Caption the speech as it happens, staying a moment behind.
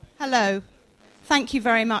Hello. Thank you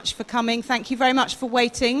very much for coming. Thank you very much for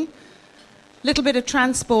waiting. Little bit of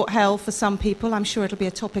transport hell for some people. I'm sure it'll be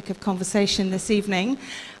a topic of conversation this evening.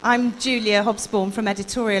 I'm Julia Hobsbawm from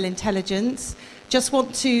Editorial Intelligence. Just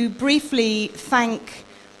want to briefly thank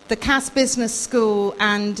the Cass Business School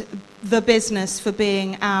and The Business for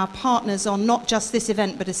being our partners on not just this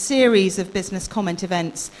event, but a series of business comment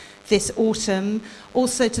events this autumn.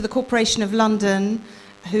 Also to the Corporation of London,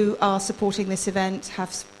 who are supporting this event,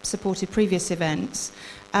 have supported previous events.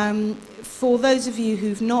 For those of you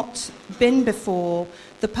who've not been before,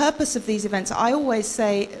 the purpose of these events, I always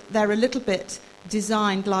say they're a little bit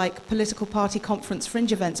designed like political party conference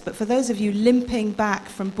fringe events, but for those of you limping back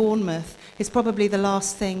from Bournemouth, it's probably the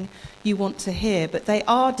last thing you want to hear. But they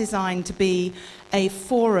are designed to be a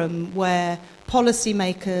forum where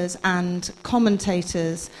policymakers and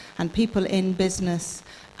commentators and people in business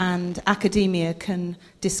and academia can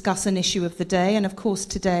discuss an issue of the day. And of course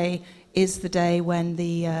today is the day when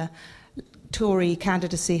the Tory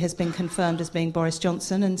candidacy has been confirmed as being Boris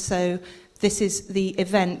Johnson, and so this is the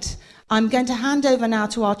event. I'm going to hand over now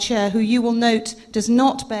to our chair, who you will note does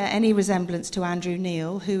not bear any resemblance to Andrew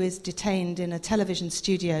Neil, who is detained in a television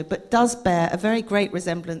studio, but does bear a very great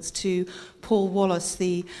resemblance to Paul Wallace,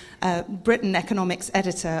 the Britain economics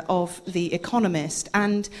editor of The Economist.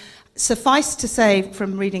 And suffice to say,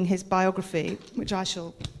 from reading his biography, which I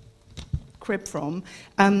shall crib from,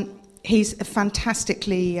 he's a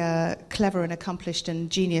fantastically clever and accomplished and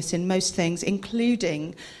genius in most things,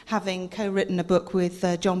 including having co-written a book with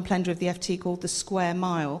John Plender of the FT called The Square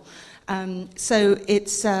Mile. So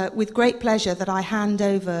it's with great pleasure that I hand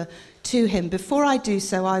over to him. Before I do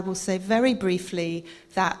so, I will say very briefly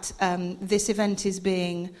that this event is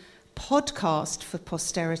being podcast for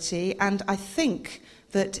posterity, and I think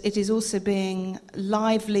that it is also being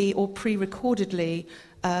lively or pre-recordedly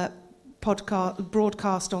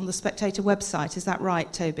broadcast on the Spectator website. Is that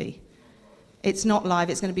right, Toby? It's not live,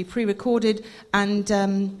 it's going to be pre-recorded. And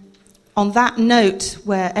on that note,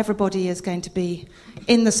 where everybody is going to be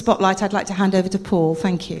in the spotlight, I'd like to hand over to Paul.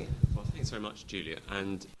 Thank you. Well, thanks very much, Julia.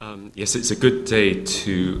 And yes, it's a good day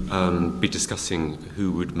to be discussing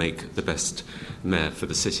who would make the best mayor for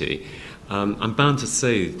the city. I'm bound to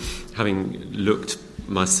say, having looked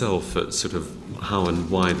myself at sort of how and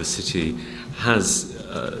why the city has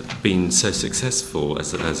been so successful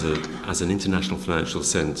as an international financial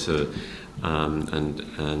centre,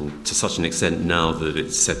 and to such an extent now that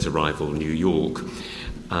it's set to rival New York,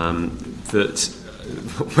 that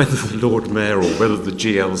whether the Lord Mayor or whether the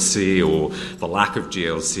GLC or the lack of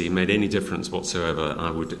GLC made any difference whatsoever,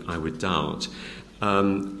 I would doubt.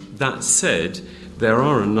 That said, there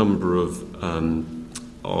are a number of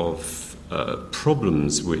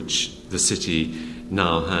problems which the city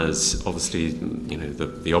now has. Obviously,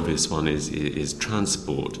 the obvious one is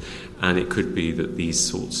transport, and it could be that these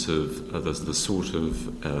sorts of the sort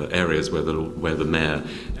of areas where the mayor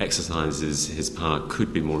exercises his power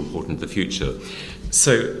could be more important in the future.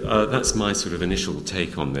 So that's my sort of initial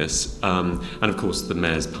take on this, and of course the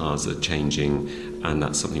mayor's powers are changing, and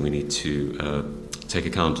that's something we need to take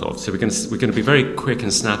account of. So we're going to be very quick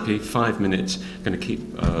and snappy. 5 minutes. I'm going to keep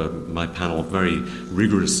my panel very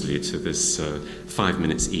rigorously to this 5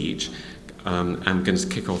 minutes each. I'm going to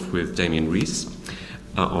kick off with Damien Rees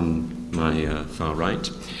on my far right.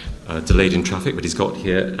 Delayed in traffic, but he's got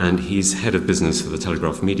here, and he's head of business for the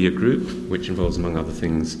Telegraph Media Group, which involves, among other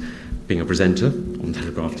things, being a presenter on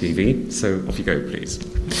Telegraph TV. So off you go, please.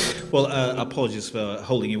 Well, apologies for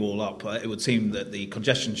holding you all up. It would seem that the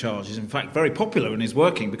congestion charge is in fact very popular and is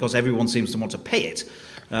working because everyone seems to want to pay it,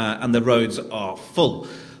 and the roads are full.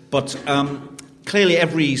 But clearly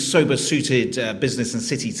every sober-suited business and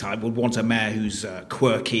city type would want a mayor who's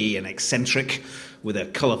quirky and eccentric with a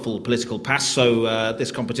colourful political past. So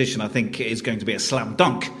this competition, I think, is going to be a slam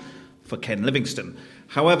dunk for Ken Livingstone.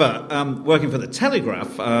 However, working for the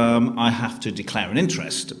Telegraph, I have to declare an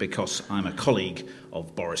interest because I'm a colleague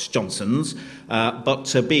of Boris Johnson's. But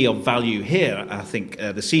to be of value here, I think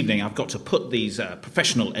this evening I've got to put these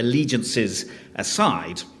professional allegiances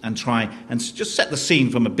aside and try and just set the scene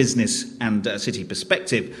from a business and city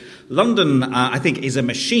perspective. London, I think, is a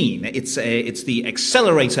machine. It's the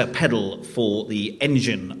accelerator pedal for the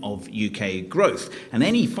engine of UK growth. And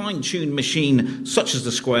any fine-tuned machine, such as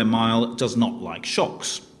the Square Mile, does not like shocks.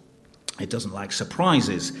 It doesn't like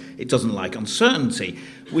surprises. It doesn't like uncertainty,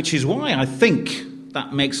 which is why I think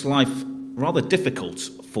that makes life rather difficult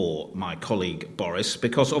for my colleague Boris,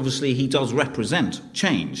 because obviously he does represent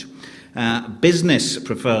change. Business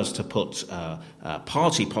prefers to put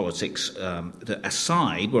party politics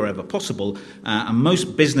aside wherever possible, and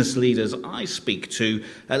most business leaders I speak to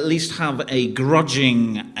at least have a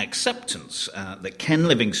grudging acceptance that Ken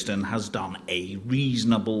Livingstone has done a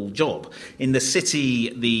reasonable job. In the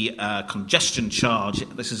city, the congestion charge,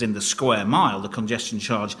 this is in the square mile, the congestion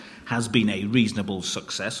charge has been a reasonable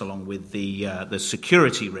success, along with the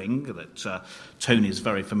security ring that Tony is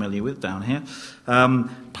very familiar with down here.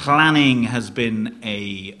 Planning has been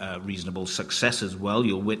a reasonable success as well.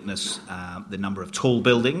 You'll witness the number of tall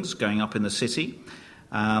buildings going up in the city.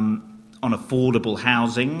 On affordable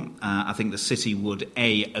housing, I think the city would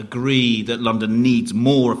agree that London needs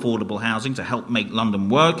more affordable housing to help make London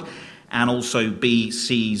work, and also B,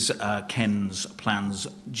 sees Ken's plans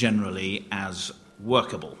generally as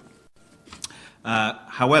workable.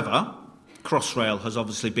 However, Crossrail has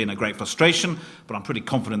obviously been a great frustration, but I'm pretty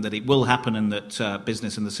confident that it will happen and that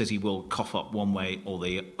business in the city will cough up one way or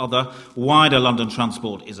the other. Wider London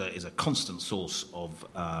Transport is a constant source of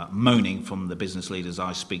moaning from the business leaders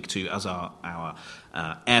I speak to, as are our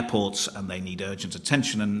airports, and they need urgent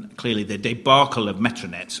attention. And clearly the debacle of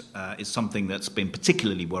Metronet is something that's been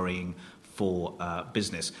particularly worrying for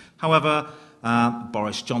business. However,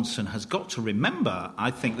 Boris Johnson has got to remember,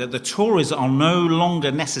 I think, that the Tories are no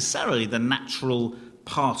longer necessarily the natural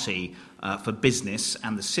party for business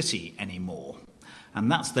and the city anymore.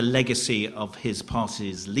 And that's the legacy of his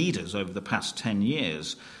party's leaders over the past 10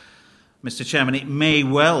 years. Mr. Chairman, it may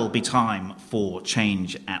well be time for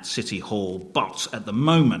change at City Hall, but at the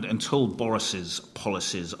moment, until Boris's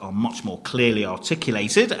policies are much more clearly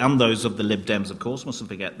articulated, and those of the Lib Dems, of course, mustn't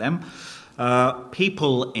forget them,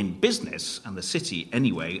 people in business, and the city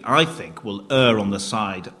anyway, I think, will err on the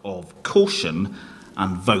side of caution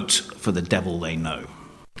and vote for the devil they know.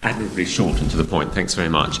 Admirably short and to the point. Thanks very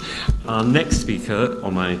much. Our next speaker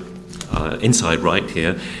on my inside right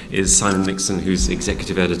here is Simon Nixon, who's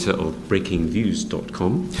executive editor of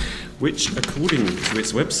BreakingViews.com, which, according to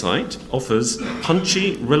its website, offers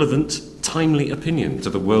punchy, relevant, timely opinion to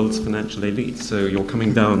the world's financial elite. So you're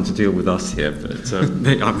coming down to deal with us here, but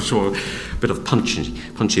I'm sure a bit of punchy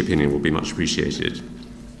opinion will be much appreciated.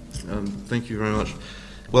 Thank you very much.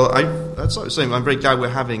 Well, that's what I was saying. I'm very glad we're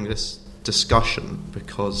having this discussion,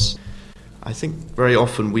 because I think very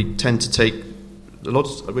often we tend to take tend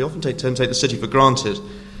to take the city for granted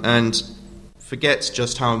and forget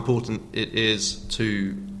just how important it is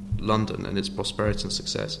to London and its prosperity and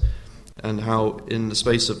success, and how in the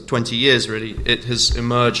space of 20 years, really, it has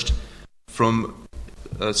emerged from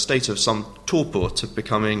a state of some torpor to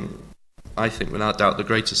becoming, I think, without doubt, the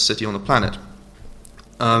greatest city on the planet.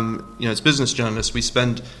 As business journalists, we've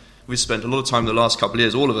spent a lot of time in the last couple of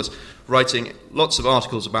years, all of us, writing lots of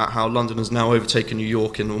articles about how London has now overtaken New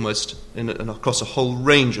York in across a whole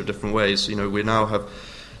range of different ways. We now have,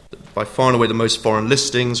 by far and away, the most foreign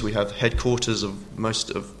listings. We have headquarters of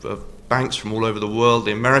most of banks from all over the world.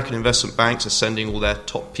 The American investment banks are sending all their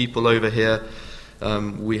top people over here.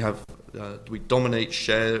 We dominate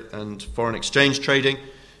share and foreign exchange trading.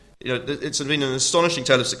 It's been an astonishing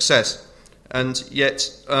tale of success, and yet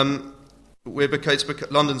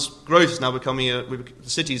London's growth is now becoming the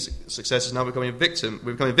city's success is now becoming a victim.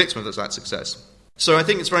 We're becoming a victim of that success. So I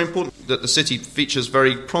think it's very important that the city features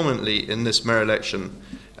very prominently in this mayor election,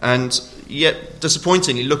 and yet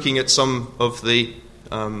disappointingly, looking at some of the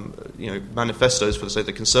manifestos for, say,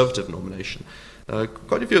 the Conservative nomination,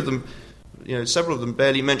 quite a few of them, several of them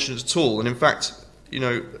barely mentioned it at all. And in fact,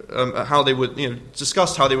 how they would,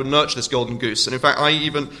 discussed how they would nurture this golden goose. And in fact, I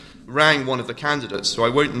even rang one of the candidates, who I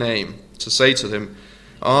won't name, to say to him,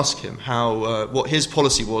 ask him what his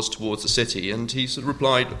policy was towards the city, and he sort of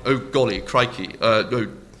replied, "Oh golly, crikey,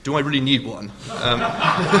 do I really need one?"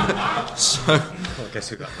 So, I guess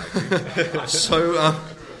who got that.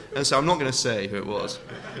 So I'm not going to say who it was.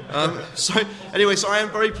 So I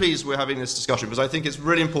am very pleased we're having this discussion, because I think it's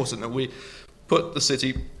really important that we put the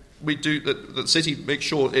city, that the city make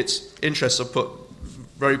sure its interests are put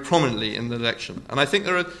very prominently in the election. And I think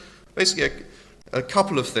there are basically a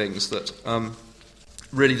couple of things that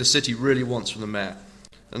really the city really wants from the mayor.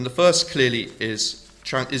 And the first clearly is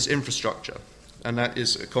infrastructure, and that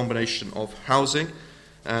is a combination of housing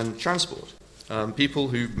and transport. People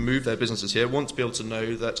who move their businesses here want to be able to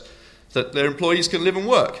know that their employees can live and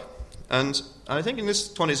work. And I think in this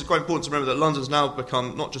 20s it's quite important to remember that London's now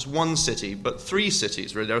become not just one city, but three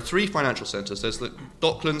cities, really. There are three financial centres. There's the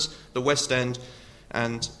Docklands, the West End,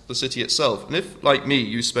 and the city itself. And if, like me,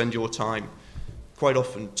 you spend your time quite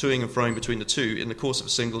often toing and froing between the two in the course of a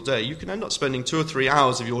single day, you can end up spending 2 or 3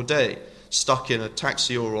 hours of your day stuck in a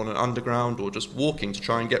taxi or on an underground or just walking to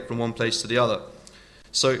try and get from one place to the other.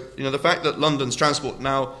 So, the fact that London's transport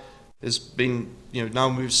now has been, now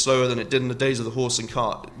moves slower than it did in the days of the horse and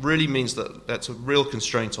cart, really means that that's a real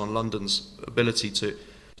constraint on London's ability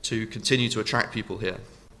to continue to attract people here.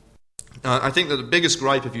 I think that the biggest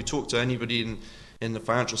gripe, if you talk to anybody in the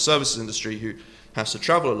financial services industry who has to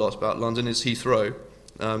travel a lot about London, is Heathrow.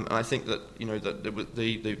 And I think that that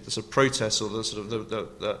the sort of protests or the sort of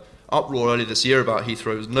the uproar earlier this year about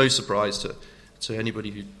Heathrow is no surprise to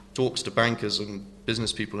anybody who talks to bankers and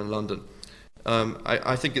business people in London.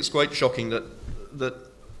 I think it's quite shocking that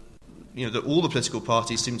all the political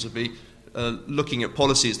parties seem to be looking at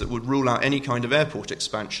policies that would rule out any kind of airport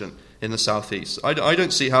expansion in the southeast. I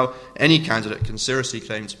don't see how any candidate can seriously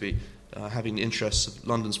claim to be having the interests of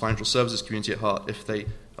London's financial services community at heart if they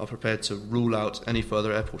are prepared to rule out any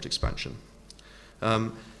further airport expansion.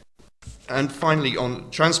 And finally, on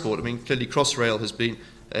transport, I mean, clearly Crossrail has been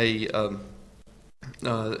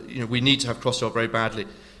we need to have Crossrail very badly,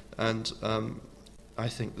 and I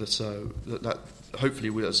think that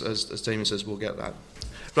hopefully, as Damien says, we'll get that.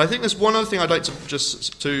 But I think there's one other thing I'd like to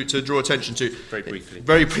just to draw attention to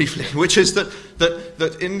very briefly, which is that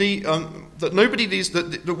in the that nobody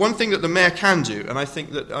the one thing that the mayor can do, and I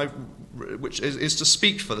think that which is to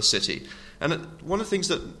speak for the city. And one of the things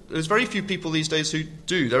that there's very few people these days who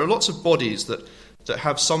do. There are lots of bodies that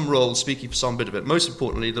have some role speaking for some bit of it. Most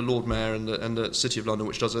importantly, the Lord Mayor and the City of London,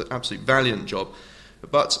 which does an absolutely valiant job.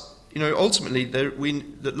 But ultimately,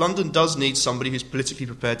 that London does need somebody who's politically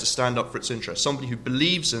prepared to stand up for its interests. Somebody who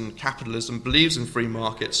believes in capitalism, believes in free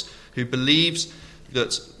markets, who believes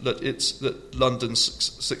that London's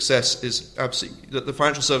success is absolutely, that the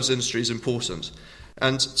financial service industry is important.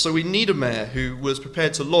 And so we need a mayor who was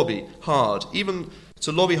prepared to lobby hard, even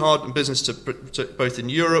to lobby hard in business to both in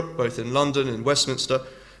Europe, both in London, in Westminster,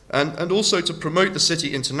 and also to promote the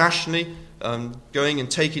city internationally, going and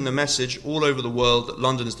taking the message all over the world that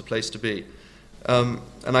London is the place to be. And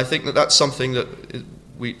I think that that's something that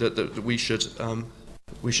we should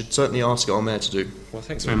certainly ask our mayor to do. Well,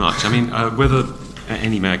 thanks very much. I mean, whether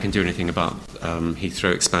any mayor can do anything about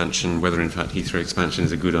Heathrow expansion, whether in fact Heathrow expansion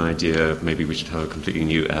is a good idea, maybe we should have a completely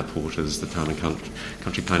new airport, as the Town and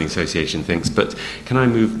Country Planning Association thinks. But can I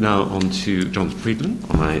move now on to John Friedland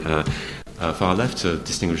on my far left, a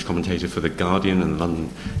distinguished commentator for The Guardian and the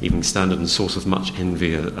London Evening Standard, and source of much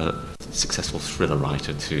envy, a successful thriller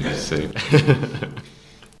writer too. So.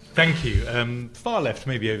 Thank you. Far left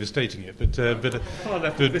may be overstating it, but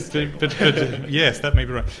yes, that may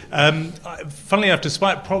be right. Funnily enough,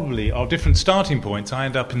 despite probably our different starting points, I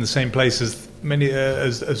end up in the same place as many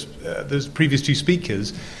as the previous two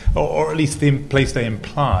speakers, or at least the place they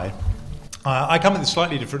imply. I come at this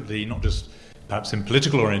slightly differently, not just perhaps in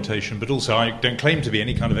political orientation, but also I don't claim to be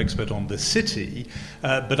any kind of expert on the city,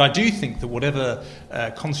 but I do think that whatever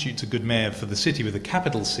constitutes a good mayor for the city with a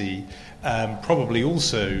capital C probably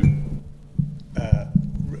also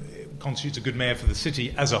constitutes a good mayor for the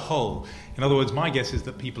city as a whole. In other words, my guess is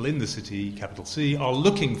that people in the city, capital C, are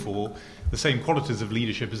looking for the same qualities of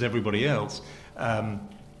leadership as everybody else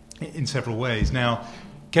in several ways. Now,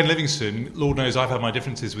 Ken Livingstone, Lord knows I've had my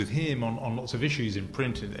differences with him on lots of issues in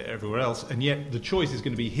print and everywhere else, and yet the choice is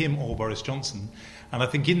going to be him or Boris Johnson. And I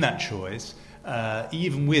think in that choice,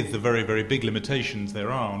 even with the very, very big limitations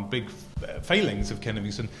there are and big failings of Ken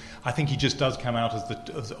Livingstone, I think he just does come out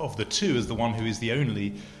of the two as the one who is the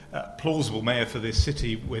only plausible mayor for this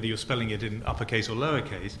city, whether you're spelling it in uppercase or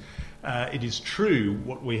lowercase. It is true,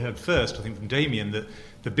 what we heard first, I think from Damien, that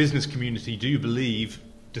the business community do believe,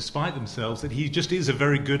 despite themselves, that he just is a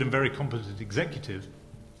very good and very competent executive.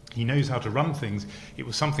 He knows how to run things. It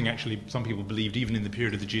was something actually some people believed even in the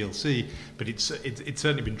period of the GLC, but it's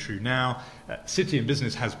certainly been true now. City and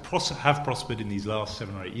business have prospered in these last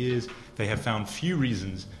 7 or 8 years. They have found few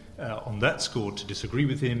reasons on that score to disagree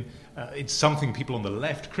with him. It's something people on the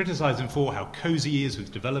left criticise him for, how cosy he is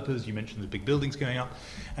with developers. You mentioned the big buildings going up.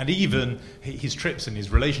 And even his trips and his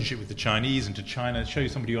relationship with the Chinese and to China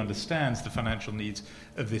shows somebody who understands the financial needs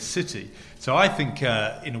of this city. So I think,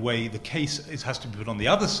 in a way, the case has to be put on the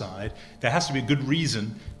other side. There has to be a good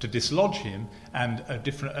reason to dislodge him and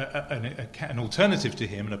an alternative to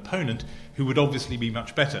him, an opponent who would obviously be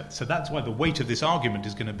much better. So that's why the weight of this argument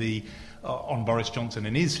is going to be on Boris Johnson,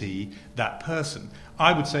 and is he that person?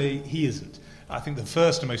 I would say he isn't. I think the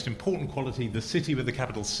first and most important quality the city with the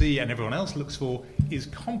capital C and everyone else looks for is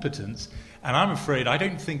competence. And I'm afraid I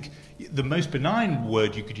don't think the most benign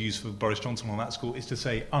word you could use for Boris Johnson on that score is to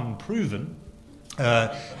say unproven.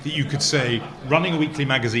 That you could say running a weekly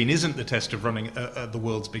magazine isn't the test of running the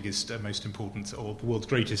world's biggest, most important, or the world's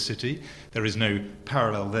greatest city. There is no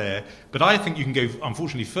parallel there. But I think you can go,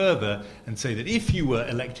 unfortunately, further and say that if you were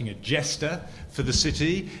electing a jester for the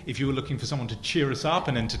city, if you were looking for someone to cheer us up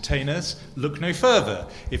and entertain us, look no further.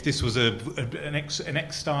 If this was an X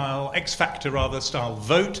Factor style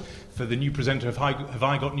vote for the new presenter of Have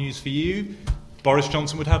I Got News for You, Boris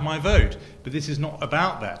Johnson would have my vote. But this is not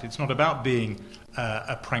about that. It's not about being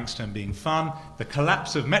a prankster and being fun. The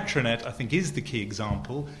collapse of Metronet, I think, is the key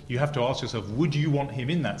example. You have to ask yourself, would you want him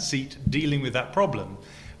in that seat dealing with that problem?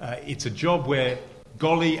 It's a job where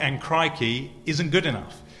golly and crikey isn't good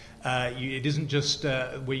enough. It isn't just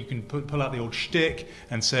where you can pull out the old shtick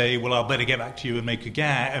and say, well, I'll better get back to you and make a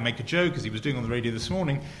joke, as he was doing on the radio this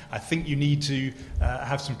morning. I think you need to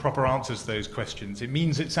have some proper answers to those questions.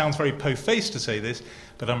 It sounds very po-faced to say this,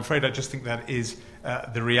 but I'm afraid I just think that is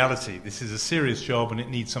the reality. This is a serious job, and it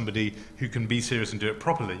needs somebody who can be serious and do it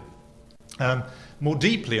properly. More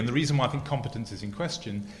deeply, and the reason why I think competence is in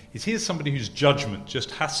question, is here's somebody whose judgment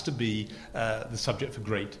just has to be the subject for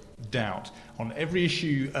great doubt. On every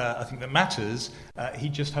issue, I think, that matters, he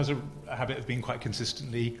just has a habit of being quite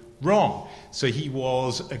consistently wrong. So he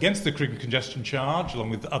was against the congestion charge,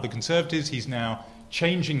 along with other Conservatives. He's now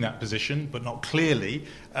changing that position, but not clearly.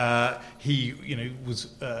 He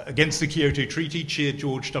was against the Kyoto Treaty, cheered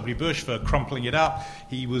George W. Bush for crumpling it up.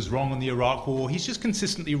 He was wrong on the Iraq War. He's just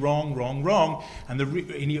consistently wrong. And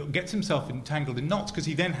he gets himself entangled in knots because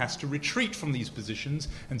he then has to retreat from these positions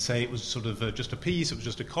and say it was sort of just a piece, it was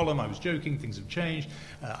just a column, I was joking, things have changed,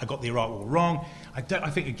 I got the Iraq War wrong. I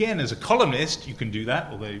think, again, as a columnist, you can do that,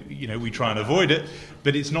 although we try and avoid it,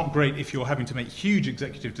 but it's not great if you're having to make huge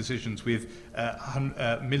executive decisions with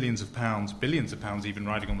millions of pounds, billions of pounds even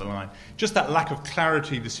riding on the line. Just that lack of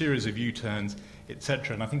clarity, the series of U-turns,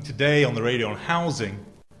 etc. And I think today on the radio on housing,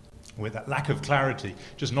 with that lack of clarity,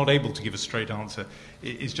 just not able to give a straight answer,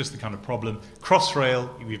 is just the kind of problem.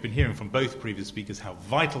 Crossrail, we've been hearing from both previous speakers how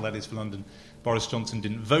vital that is for London. Boris Johnson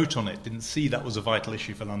didn't vote on it, didn't see that was a vital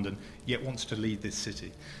issue for London, yet wants to lead this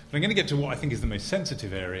city. But I'm going to get to what I think is the most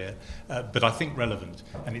sensitive area, but I think relevant,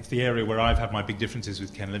 and it's the area where I've had my big differences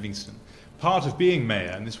with Ken Livingstone. Part of being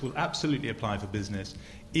mayor, and this will absolutely apply for business,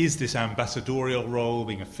 is this ambassadorial role,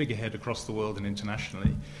 being a figurehead across the world and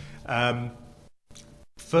internationally.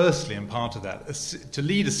 Firstly, and part of that, to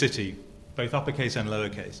lead a city, both uppercase and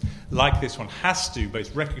lowercase, like this one, has to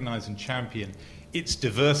both recognise and champion its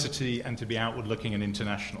diversity and to be outward-looking and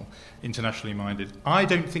internationally minded. I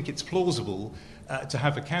don't think it's plausible to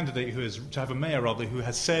have a mayor who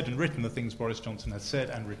has said and written the things Boris Johnson has said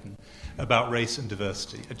and written about race and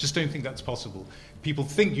diversity. I just don't think that's possible. People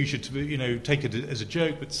think you should, take it as a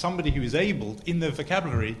joke, but somebody who is able, in their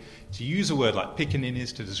vocabulary, to use a word like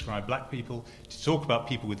pickaninnies to describe black people, to talk about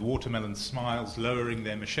people with watermelon smiles, lowering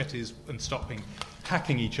their machetes and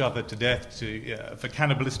hacking each other to death for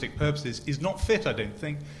cannibalistic purposes, is not fit, I don't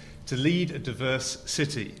think, to lead a diverse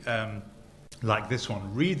city like this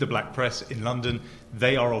one. Read the black press in London.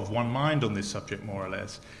 They are of one mind on this subject, more or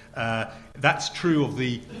less. That's true of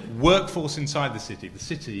the workforce inside the city. The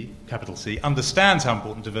city, capital C, understands how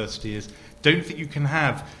important diversity is. Don't think you can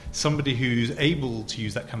have somebody who's able to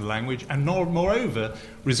use that kind of language, and moreover,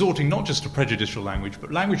 resorting not just to prejudicial language,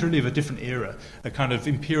 but language really of a different era, a kind of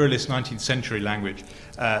imperialist 19th century language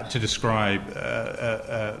to describe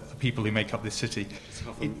the people who make up this city.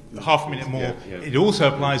 Half a minute more. Yeah. It also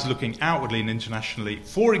applies looking outwardly and internationally.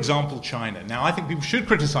 For example, China. Now, I think people should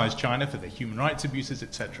criticise China for their human rights abuses,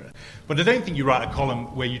 etc. But I don't think you write a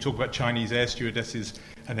column where you talk about Chinese air stewardesses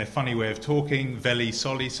and their funny way of talking, veli,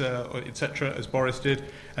 soli, sir, etc., as Boris did.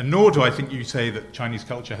 And nor do I think you say that Chinese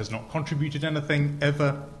culture has not contributed anything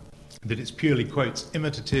ever, that it's purely, quotes,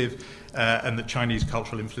 imitative, and that Chinese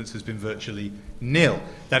cultural influence has been virtually nil.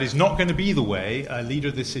 That is not going to be the way a leader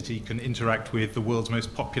of this city can interact with the world's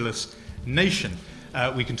most populous nation.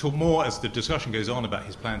 We can talk more as the discussion goes on about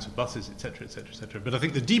his plans for buses, etc., etc., etc. But I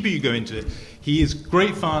think the deeper you go into it, he is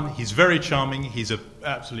great fun, he's very charming, he's an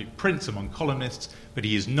absolute prince among columnists, but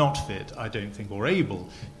he is not fit, I don't think, or able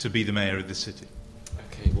to be the mayor of this city.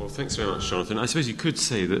 Okay, well, thanks very much, Jonathan. I suppose you could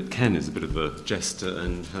say that Ken is a bit of a jester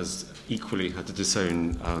and has equally had to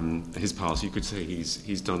disown his past. You could say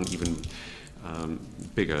he's done even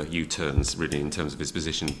bigger U-turns, really, in terms of his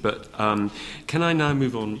position. But can I now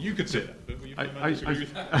move on? You could say that, but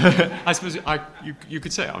I suppose you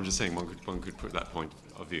could say it. I'm just saying one could put that point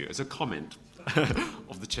of view as a comment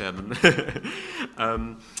of the chairman.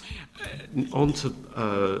 On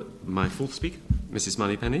to my fourth speaker, Mrs.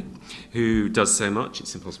 Moneypenny, who does so much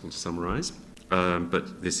it's impossible to summarise,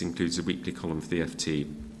 but this includes a weekly column for the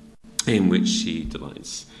FT in which she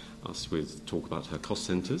delights us with talk about her cost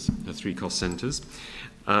centres, her 3 cost centres.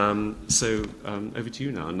 So over to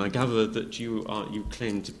you now, and I gather that you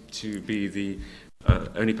claim to be the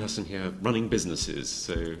Only person here running businesses.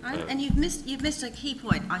 So, and you've missed a key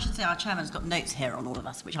point. I should say our chairman's got notes here on all of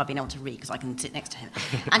us, which I've been able to read because I can sit next to him.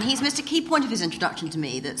 And he's missed a key point of his introduction to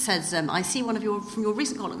me that says, I see one of from your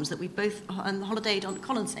recent columns that we both holidayed on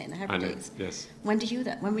Colonsay in the Hebrides. Yes. When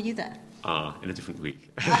were you there? In a different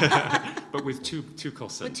week. But with two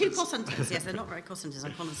cost centres. With two cost centres, yes, they're not very cost centres,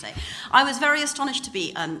 I can't say. I was very astonished to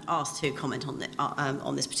be asked to comment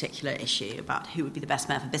on this particular issue about who would be the best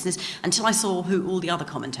mayor for business until I saw who all the other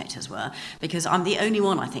commentators were, because I'm the only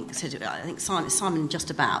one, I think Simon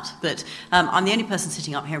just about, but I'm the only person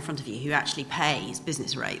sitting up here in front of you who actually pays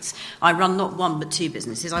business rates. I run not one but two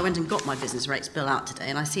businesses. I went and got my business rates bill out today,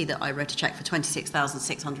 and I see that I wrote a cheque for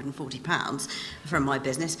 £26,640 from my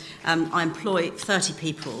business. I employ 30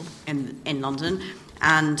 people in London,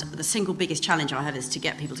 and the single biggest challenge I have is to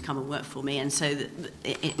get people to come and work for me, and so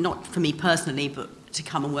not for me personally, but to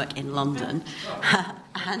come and work in London.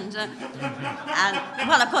 and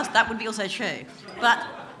well, of course, that would be also true. But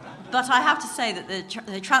I have to say that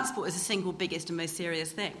the transport is the single biggest and most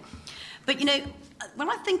serious thing. But, when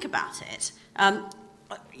I think about it,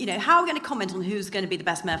 how are we going to comment on who's going to be the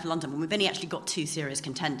best mayor for London when we've only actually got two serious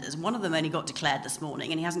contenders? One of them only got declared this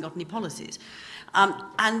morning and he hasn't got any policies.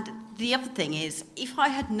 And the other thing is, if I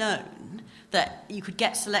had known that you could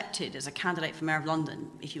get selected as a candidate for mayor of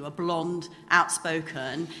London if you were blonde,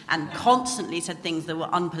 outspoken, and constantly said things that were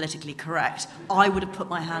unpolitically correct, I would have put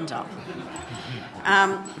my hand up.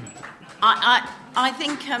 I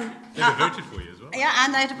think... They'd have voted for you as well. Yeah,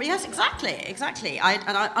 and yes, exactly.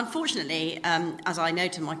 Unfortunately, as I know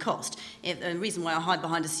to my cost, the reason why I hide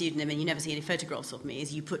behind a pseudonym and you never see any photographs of me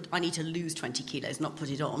is I need to lose 20 kilos, not put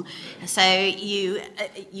it on. So you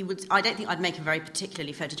would. I don't think I'd make a very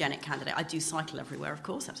particularly photogenic candidate. I do cycle everywhere, of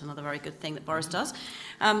course. That's another very good thing that Boris does.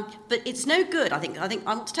 But it's no good. I think I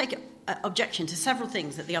want to take objection to several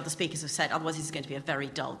things that the other speakers have said, otherwise this is going to be a very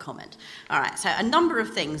dull comment. All right, so a number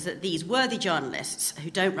of things that these worthy journalists who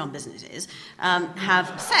don't run businesses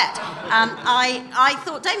have said. I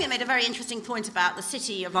thought Damien made a very interesting point about the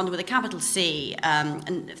City of London with a capital C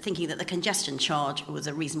and thinking that the congestion charge was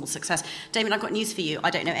a reasonable success. Damien, I've got news for you. I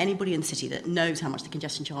don't know anybody in the city that knows how much the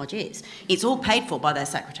congestion charge is. It's all paid for by their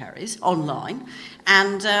secretaries online,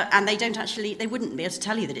 and they wouldn't be able to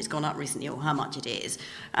tell you that it's gone up recently or how much it is.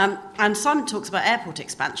 And Simon talks about airport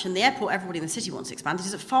expansion. The airport everybody in the city wants expanded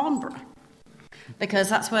is at Farnborough, because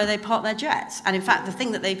that's where they park their jets. And in fact, the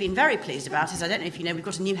thing that they've been very pleased about is, I don't know if you know, we've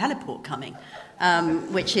got a new heliport coming,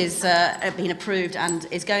 which is been approved and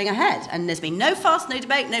is going ahead. And there's been no fuss, no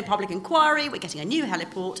debate, no public inquiry. We're getting a new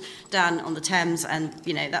heliport down on the Thames, and,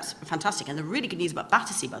 that's fantastic. And the really good news about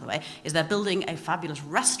Battersea, by the way, is they're building a fabulous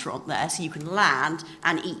restaurant there so you can land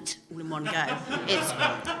and eat all in one go.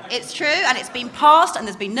 It's true, and it's been passed, and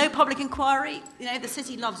there's been no public inquiry. The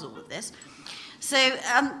city loves all of this. So,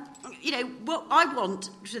 what I want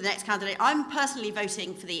for the next candidate, I'm personally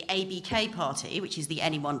voting for the ABK party, which is the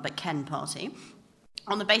Anyone But Ken party,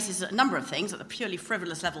 on the basis of a number of things. At the purely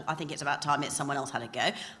frivolous level, I think it's about time someone else had a go.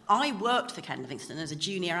 I worked for Ken Livingstone as a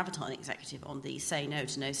junior advertising executive on the Say No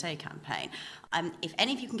to No Say campaign. If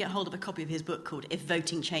any of you can get hold of a copy of his book called If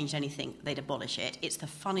Voting Changed Anything, They'd Abolish It, it's the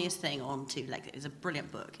funniest thing on two legs. It's a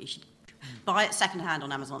brilliant book. You should buy it secondhand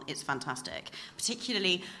on Amazon. It's fantastic.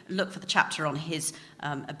 Particularly look for the chapter on his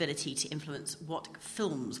ability to influence what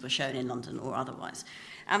films were shown in London or otherwise.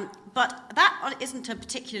 But that isn't a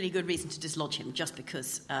particularly good reason to dislodge him, just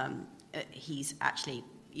because he's actually,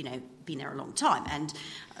 been there a long time. And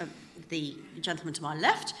the gentleman to my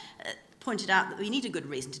left pointed out that we need a good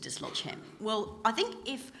reason to dislodge him. Well, I think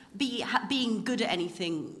if being good at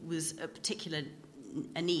anything was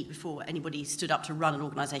a need before anybody stood up to run an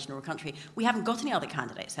organisation or a country, we haven't got any other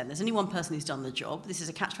candidates then. There's only one person who's done the job. This is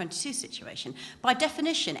a catch-22 situation. By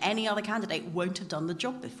definition, any other candidate won't have done the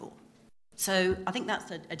job before. So I think that's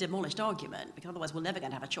a demolished argument, because otherwise we're never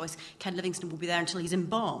going to have a choice. Ken Livingstone will be there until he's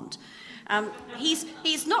embalmed.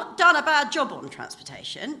 He's not done a bad job on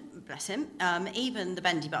transportation, bless him, even the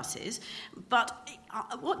bendy buses. But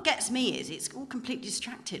what gets me is it's all completely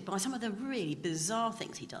distracted by some of the really bizarre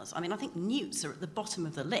things he does. I think newts are at the bottom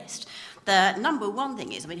of the list. The number one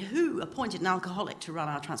thing is, who appointed an alcoholic to run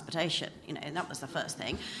our transportation? And that was the first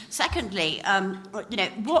thing. Secondly,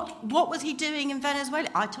 what was he doing in Venezuela?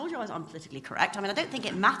 I told you I was unpolitically correct. I don't think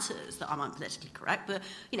it matters that I'm unpolitically correct, but,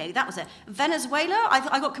 that was it. Venezuela,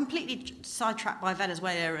 I got completely sidetracked by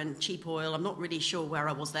Venezuela and cheap oil. I'm not really sure where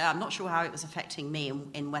I was there. I'm not sure how it was affecting me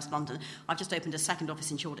in West London. I've just opened a second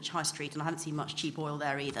office in Shoreditch High Street, and I haven't seen much cheap oil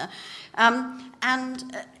there either.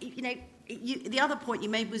 the other point you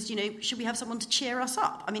made was, should we have someone to cheer us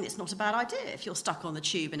up? I mean, it's not a bad idea. If you're stuck on the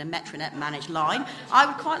tube in a Metronet managed line, I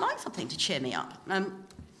would quite like something to cheer me up.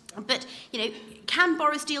 But, can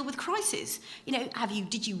Boris deal with crisis?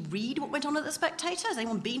 Did you read what went on at The Spectator? Has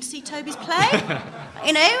anyone been to see Toby's play?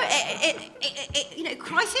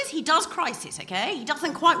 Crisis, he does crisis, okay? He does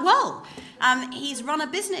them quite well. He's run a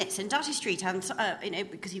business in Doughty Street, and,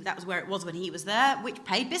 because that was where it was when he was there, which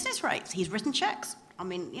paid business rates. He's written cheques. I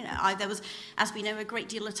mean, there was, as we know, a great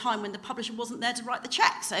deal of time when the publisher wasn't there to write the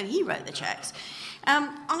cheques, so he wrote the cheques.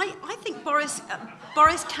 I think Boris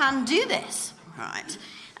can do this, right?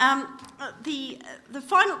 The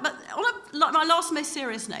final, but on my last most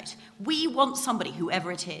serious note, we want somebody,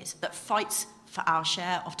 whoever it is, that fights for our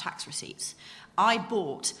share of tax receipts. I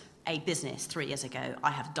bought a business 3 years ago. I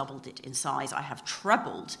have doubled it in size. I have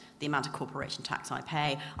trebled the amount of corporation tax I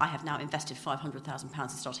pay. I have now invested £500,000 in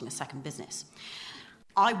starting a second business.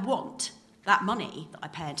 I want that money that I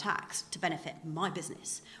pay in tax to benefit my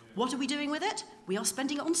business. What are we doing with it? We are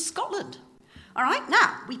spending it on Scotland. All right,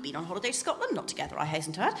 now, we've been on holiday to Scotland, not together, I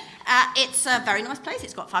hasten to add. It's a very nice place.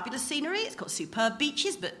 It's got fabulous scenery. It's got superb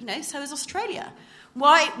beaches, but, so is Australia.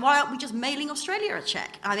 Why aren't we just mailing Australia a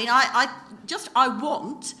cheque? I mean, I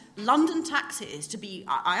want London taxes to be...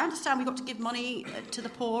 I understand we've got to give money to the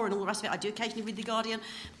poor and all the rest of it. I do occasionally read The Guardian.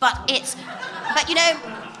 But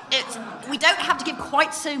we don't have to give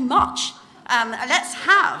quite so much. Let's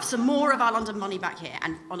have some more of our London money back here.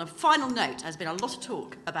 And on a final note, there's been a lot of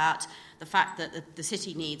talk about the fact that the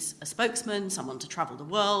city needs a spokesman, someone to travel the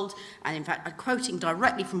world. And in fact, I'm quoting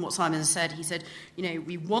directly from what Simon said. He said,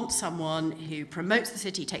 we want someone who promotes the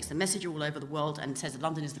city, takes the message all over the world and says that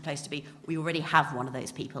London is the place to be. We already have one of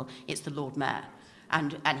those people. It's the Lord Mayor.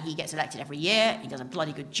 And he gets elected every year. He does a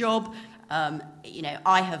bloody good job.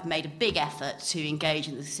 I have made a big effort to engage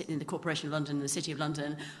in the Corporation of London and the City of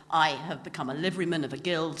London. I have become a liveryman of a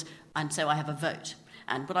guild, and so I have a vote.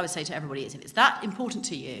 And what I would say to everybody is, if it's that important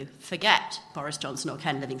to you, forget Boris Johnson or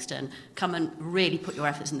Ken Livingstone. Come and really put your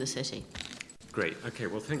efforts in the city. Great. Okay,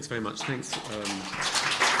 well, thanks very much. Thanks.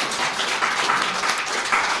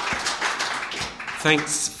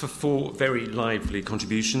 Thanks for 4 very lively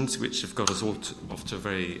contributions, which have got us all off to a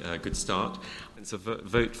very good start. It's a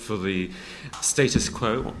vote for the status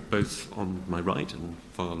quo, both on my right and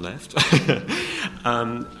far left,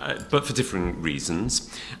 but for different reasons.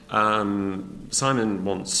 Simon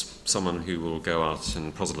wants someone who will go out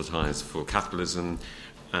and proselytise for capitalism,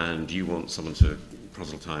 and you want someone to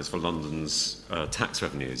proselytise for London's tax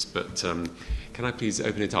revenues. But can I please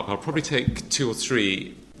open it up? I'll probably take 2 or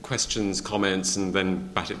 3 questions, comments, and then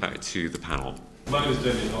bat it back to the panel. My name is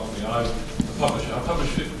David Hockney. I'm a publisher. I publish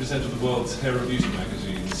 50% of the world's hair and beauty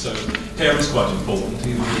magazines, so hair is quite important,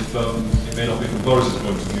 even if it may not be from Boris's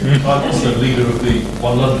point of view. I'm also leader of the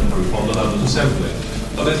One London group on the London Assembly.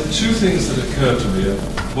 Now, there's 2 things that occur to me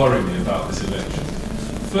and worry me about this election.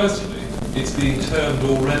 Firstly, it's being turned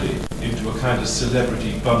already into a kind of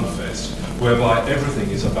celebrity bunfest, whereby everything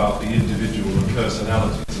is about the individual and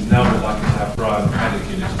personalities, and now we're likely to have Brian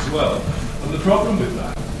Paddick in it as well. And the problem with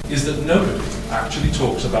that is that nobody actually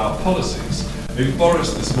talks about policies. Maybe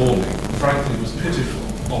Boris this morning, frankly, was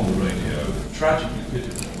pitiful on the radio, tragically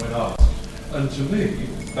pitiful when asked. And to me,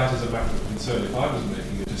 that is a matter of concern if I was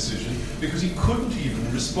making a decision, because he couldn't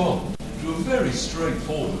even respond to a very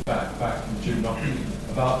straightforward fact back from Jim Knockley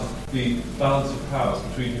about the balance of powers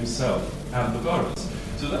between himself and the boroughs.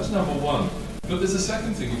 So that's number one. But there's a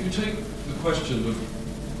second thing. If you take the question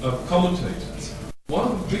of commentators,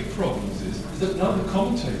 one of the big problems is that none of the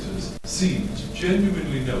commentators seem to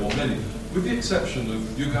genuinely know, or many, with the exception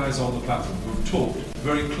of you guys on the platform who have talked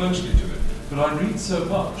very closely to it. But I read so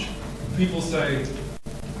much, people say,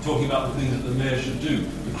 talking about the things that the mayor should do,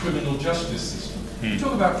 the criminal justice system. You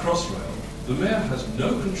talk about Crossrail, the mayor has no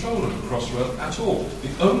control over Crossrail at all.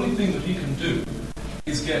 The only thing that he can do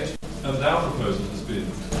is get, and our proposal has been,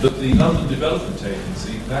 that the London Development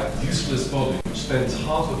Agency, that useless body which spends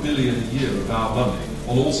 £500 million a year of our money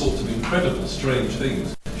on all sorts of incredible, strange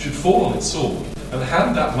things, should fall on its sword and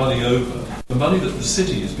hand that money over, the money that the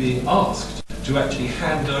city is being asked to actually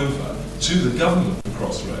hand over to the government for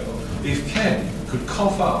Crossrail. If Ken could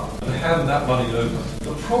cough up and hand that money over,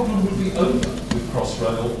 the problem would be over with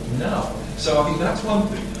Crossrail now. So I think that's one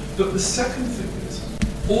thing. But the second thing is,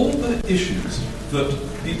 all the issues that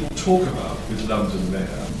people talk about with London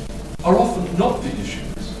Mayor are often not the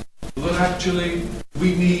issues that actually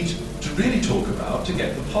we need to really talk about to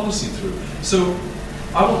get the policy through. So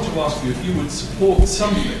I want to ask you if you would support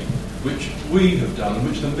something which we have done and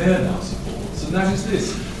which the Mayor now supports, and that is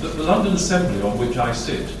this, that the London Assembly on which I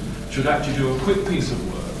sit should actually do a quick piece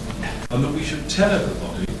of work, and that we should tell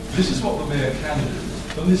everybody this is what the mayor can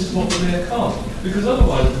do, and this is what the mayor can't. Because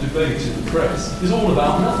otherwise the debate in the press is all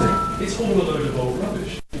about nothing. It's all a load of old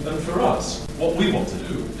rubbish. And for us, what we want to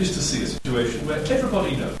do is to see a situation where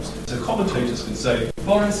everybody knows. So commentators can say,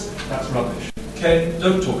 Boris, that's rubbish. Ken,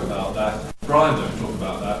 don't talk about that. Brian, don't talk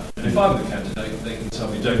about that. And if I'm the candidate, they can tell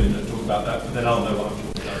me, Damien, don't talk about that, but then I'll know what I'm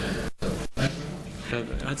talking about.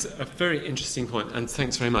 That's a very interesting point, and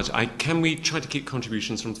thanks very much. Can we try to keep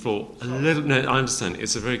contributions from the floor a little? No, I understand.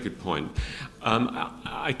 It's a very good point. Can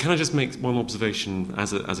I just make one observation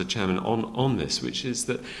as a chairman on this, which is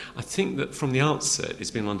that I think that from the outset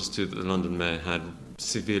it's been understood that the London Mayor had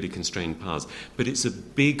severely constrained powers, but it's a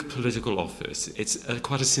big political office. It's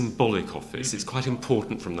quite a symbolic office. It's quite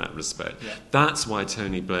important from that respect. Yeah. That's why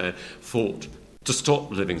Tony Blair fought to stop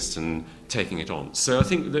Livingston taking it on. So I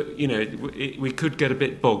think that, we could get a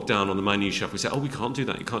bit bogged down on the minutiae if we say, we can't do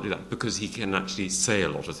that, you can't do that, because he can actually say a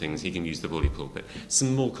lot of things. He can use the bully pulpit.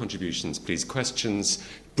 Some more contributions, please. Questions,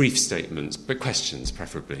 brief statements, but questions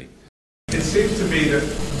preferably. It seems to me that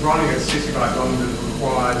running a city like London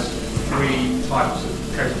requires three types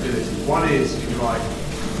of capability. One is, if you like,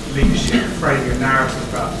 leadership, framing a narrative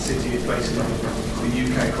about the city, its place in the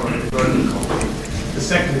UK economy, the global economy. The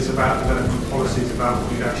second is about developing policies about what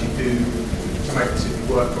you actually do to make the city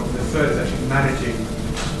work. And the third is actually managing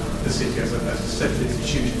the city as a central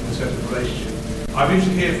institution, a central relationship. I'm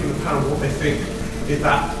interested to hear from the panel what they think. Is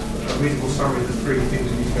that a reasonable summary of the three things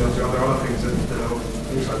you need to go to? Are there other things that are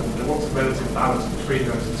also important? What's the relative balance between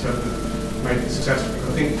those in terms of making it successful? Because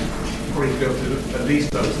I think you probably be able to at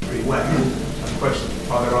least those three well. And the question,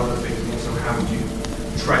 are there other things? And also, how would you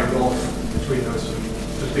trade off between those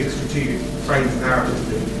the big strategic frames and narratives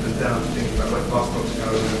and down to thinking about where bus stops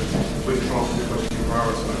go and which transport questions you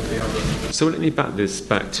prioritise the other. So let me back this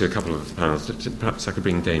back to a couple of panels. Perhaps I could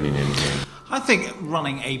bring Damien in here. I think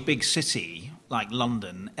running a big city like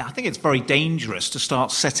London, I think it's very dangerous to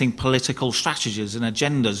start setting political strategies and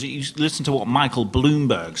agendas. You listen to what Michael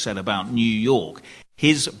Bloomberg said about New York.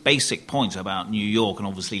 His basic point about New York, and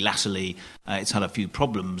obviously latterly it's had a few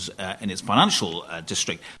problems in its financial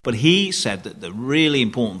district, but he said that the really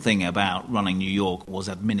important thing about running New York was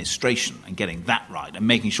administration and getting that right and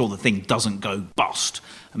making sure the thing doesn't go bust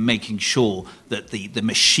and making sure that the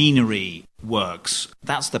machinery works.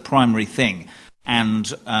 That's the primary thing. And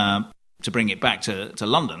to bring it back to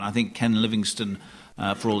London, I think Ken Livingstone,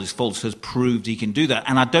 for all his faults, has proved he can do that.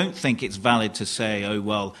 And I don't think it's valid to say,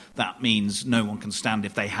 that means no one can stand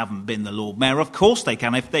if they haven't been the Lord Mayor. Of course they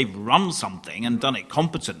can. If they've run something and done it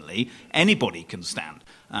competently, anybody can stand.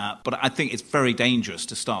 But I think it's very dangerous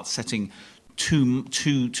to start setting too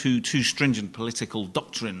stringent political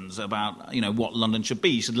doctrines about what London should be.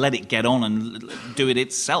 You should let it get on and do it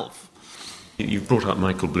itself. You've brought up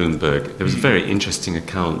Michael Bloomberg. There was a very interesting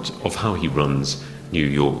account of how he runs New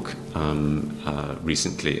York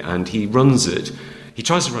recently, and he runs it. He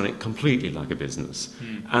tries to run it completely like a business,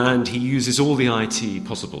 and he uses all the IT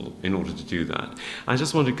possible in order to do that. I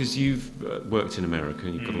just wondered, because you've worked in America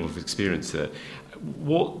and you've got a lot of experience there,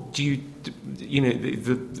 what do you,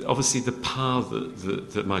 obviously the power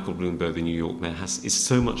that Michael Bloomberg, the New York mayor, has is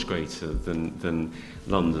so much greater than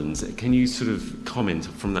London's. Can you sort of comment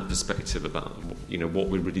from that perspective about what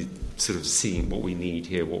we're really sort of seeing, what we need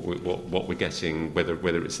here, what we're getting,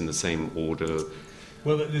 whether it's in the same order?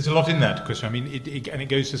 Well, there's a lot in that question. I mean, it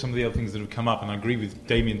goes to some of the other things that have come up, and I agree with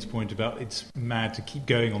Damien's point about it's mad to keep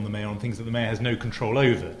going on the mayor on things that the mayor has no control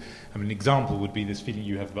over. I mean, an example would be this feeling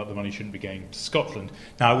you have about the money shouldn't be going to Scotland.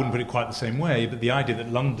 Now, I wouldn't put it quite the same way, but the idea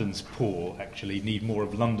that London's poor actually need more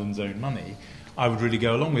of London's own money, I would really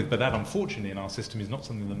go along with, but that, unfortunately, in our system is not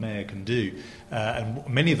something the mayor can do. And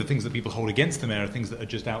many of the things that people hold against the mayor are things that are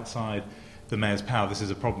just outside the mayor's power. This is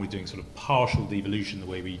a problem with doing sort of partial devolution the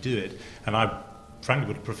way we do it, and I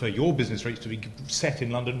frankly would prefer your business rates to be set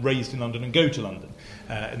in London, raised in London, and go to London.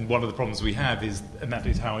 And one of the problems we have is, and that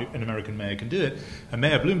is how an American mayor can do it, a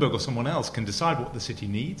Mayor Bloomberg or someone else can decide what the city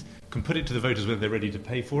needs, can put it to the voters whether they're ready to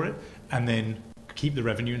pay for it, and then keep the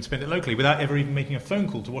revenue and spend it locally without ever even making a phone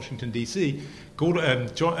call to Washington, D.C. Ken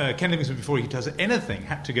Livingstone, before he does anything,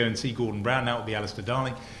 had to go and see Gordon Brown, now it will be Alistair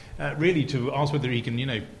Darling, really to ask whether he can,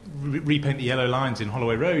 repaint the yellow lines in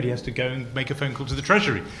Holloway Road. He has to go and make a phone call to the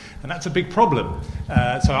Treasury. And that's a big problem.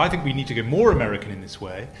 So I think we need to go more American in this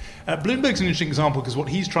way. Bloomberg's an interesting example because what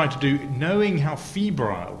he's tried to do, knowing how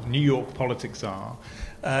febrile New York politics are,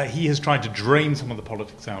 he has tried to drain some of the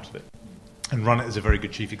politics out of it and run it as a very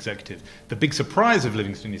good chief executive. The big surprise of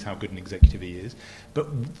Livingstone is how good an executive he is, but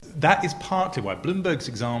that is partly why Bloomberg's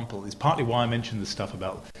example is partly why I mentioned the stuff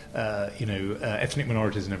about ethnic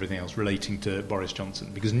minorities and everything else relating to Boris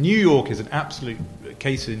Johnson, because New York is an absolute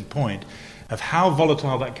case in point. of how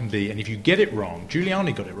volatile that can be. And if you get it wrong,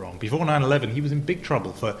 Giuliani got it wrong. Before 9/11, he was in big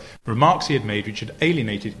trouble for remarks he had made which had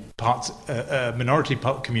alienated minority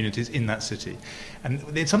communities in that city.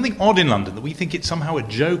 And it's something odd in London that we think it's somehow a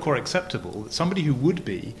joke or acceptable that somebody who would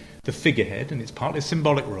be the figurehead, and it's partly a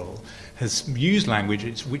symbolic role, has used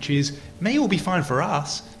language which may all be fine for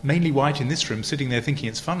us, mainly white in this room, sitting there thinking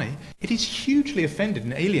it's funny. It is hugely offended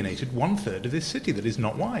and alienated 1/3 of this city that is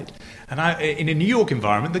not white. And in a New York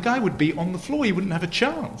environment, the guy would be on the floor. He wouldn't have a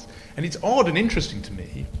chance. And it's odd and interesting to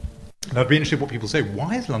me. And I'd be interested in what people say.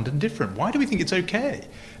 Why is London different? Why do we think it's okay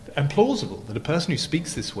and plausible that a person who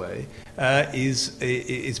speaks this way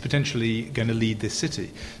is potentially going to lead this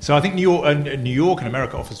city? So I think New York and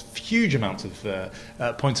America offers huge amounts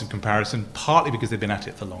of points of comparison, partly because they've been at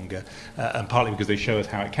it for longer, and partly because they show us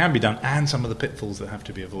how it can be done, and some of the pitfalls that have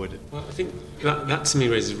to be avoided. Well, I think that to me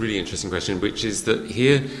raises a really interesting question, which is that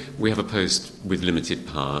here we have a post with limited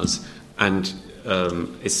powers, and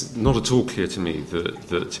it's not at all clear to me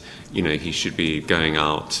that he should be going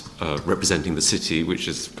out representing the city, which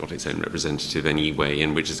has got its own representative anyway,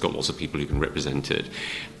 and which has got lots of people who can represent it.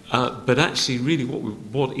 But actually, really,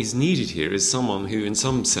 what is needed here is someone who, in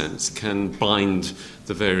some sense, can bind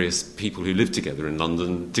the various people who live together in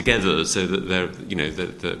London together, so that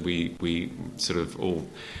that we sort of all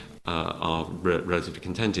are relatively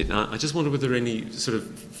contented. Now, I just wonder whether there are any sort of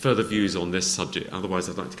further views on this subject. Otherwise,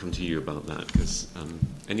 I'd like to come to you about that. Because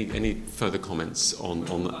any further comments on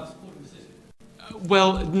that?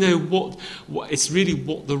 Well, no. What it's really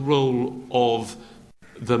what the role of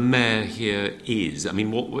the mayor here is. I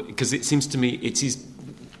mean, because it seems to me it is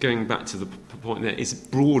going back to the point there. It's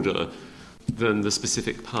broader than the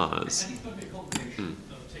specific powers. And it's got to be a combination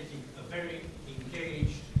of taking a very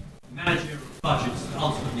engaged manager budgets that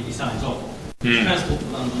ultimately he signs off on. Transport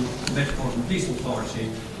for London, the Metropolitan Police Authority,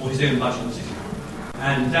 or his own budget of the city.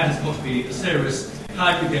 And that has got to be a serious,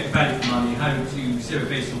 how do you get value for money, how do you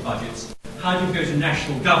zero-base your budgets, how do you go to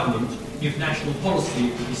national government if national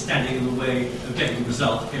policy is standing in the way of getting a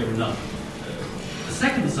result here in London. The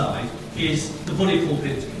second side is the bully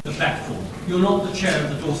pulpit, the platform. You're not the chair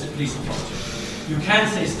of the Dorset Police Authority. You can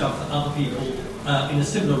say stuff that other people in a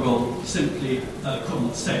similar role simply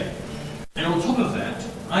couldn't say. And on top of that,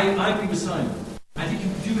 I agree with Simon. I think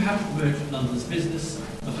you do have to promote London's business,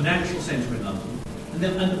 a financial centre in London, and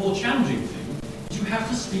the more challenging thing is you have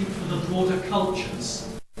to speak for the broader cultures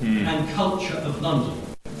and culture of London,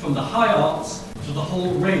 from the high arts to the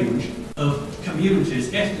whole range of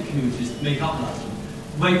communities, ethnic communities that make up London,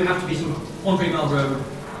 where you have to be sort of Andre Malraux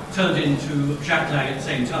turned into Jack Lang at the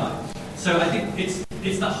same time. So I think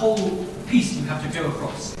it's that whole piece you have to go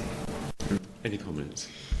across. Any comments?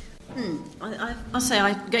 I'll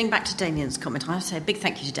say, going back to Damien's comment, I have to say a big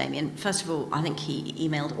thank you to Damien. First of all, I think he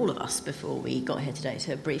emailed all of us before we got here today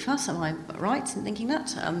to brief us. Am I right in thinking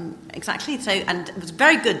that? Exactly. So, and it was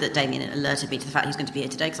very good that Damien alerted me to the fact he was going to be here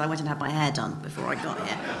today, because I went and had my hair done before I got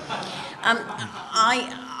here.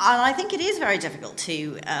 I think it is very difficult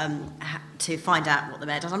to find out what the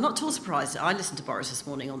mayor does. I'm not at all surprised. I listened to Boris this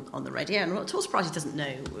morning on the radio, and I'm not at all surprised he doesn't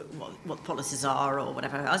know what policies are or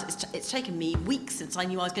whatever. It's taken me weeks since I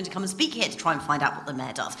knew I was going to come and speak here to try and find out what the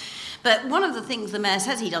mayor does. But one of the things the mayor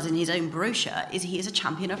says he does in his own brochure is he is a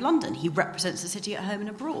champion of London. He represents the city at home and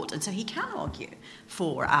abroad, and so he can argue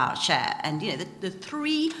for our share. And, you know, the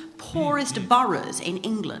three poorest boroughs in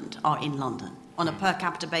England are in London on a per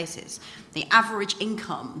capita basis. The average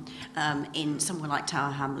income in somewhere like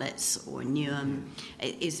Tower Hamlets or Newham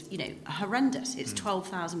is, you know, horrendous. It's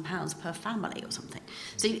 £12,000 per family or something.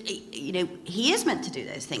 So, you know, he is meant to do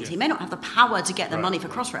those things. Yeah. He may not have the power to get the money for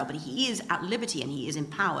Crossrail, but he is at liberty and he is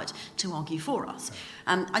empowered to argue for us.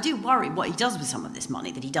 I do worry what he does with some of this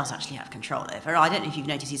money that he does actually have control over. I don't know if you've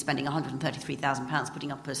noticed he's spending £133,000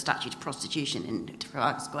 putting up a statue to prostitution in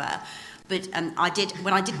Trafalgar Square. But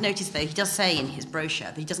when I did notice, though, he does say in his brochure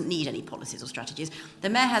that he doesn't need any policies or strategies. The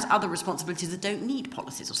mayor has other responsibilities that don't need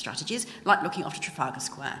policies or strategies, like looking after Trafalgar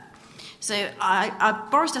Square. So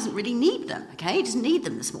Boris doesn't really need them, okay? He doesn't need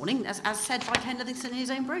them this morning, as said by Ken Livingstone in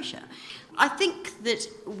his own brochure. I think that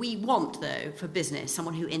we want, though, for business,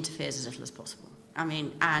 someone who interferes as little as possible. I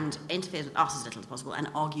mean, and interferes with us as little as possible and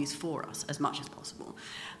argues for us as much as possible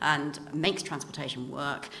and makes transportation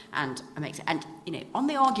work and makes it, and, you know, on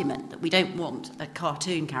the argument that we don't want a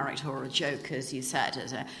cartoon character or a joke, as you said,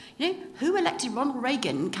 who elected Ronald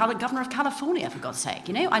Reagan governor of California, for God's sake?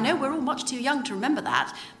 You know, I know we're all much too young to remember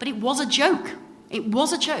that, but it was a joke. It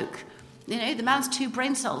was a joke. You know, the man's two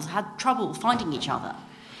brain cells had trouble finding each other.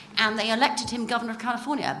 And they elected him governor of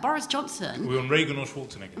California. Boris Johnson... Were on Reagan or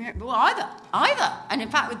Schwarzenegger? Well, either. And in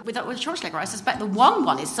fact, with Schwarzenegger, I suspect the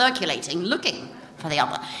one is circulating, looking for the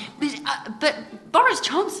other. But Boris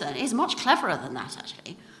Johnson is much cleverer than that,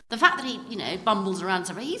 actually. The fact that he, bumbles around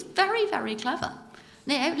somewhere, he's very, very clever.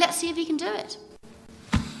 Let's see if he can do it.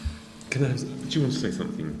 Do you want to say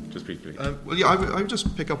something just briefly? I would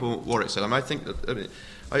just pick up on what Warwick said. I think that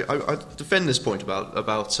I defend this point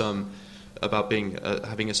about being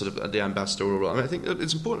having a sort of the ambassadorial role. I think that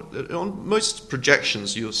it's important. On most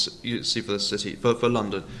projections you see for the city, for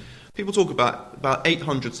London, people talk about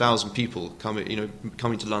 800,000 people coming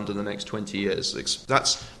to London in the next 20 years.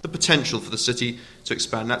 That's the potential for the city to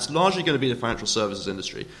expand. That's largely going to be the financial services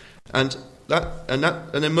industry, and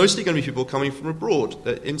they're mostly going to be people coming from abroad.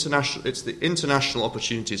 It's the international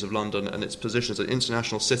opportunities of London and its position as an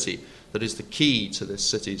international city that is the key to this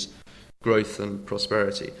city's growth and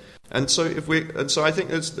prosperity. And so I think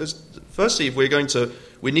firstly, if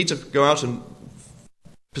we need to go out and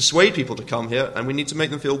persuade people to come here, and we need to make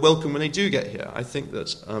them feel welcome when they do get here. I think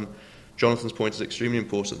that Jonathan's point is extremely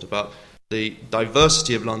important about the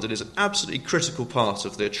diversity of London is an absolutely critical part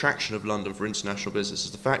of the attraction of London for international business.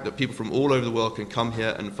 Is the fact that people from all over the world can come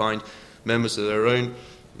here and find members of their own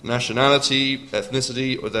nationality,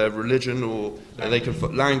 ethnicity, or their religion, or they can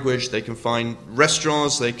find language, they can find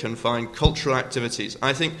restaurants, they can find cultural activities.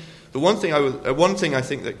 I think the one thing I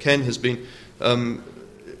think that Ken has been and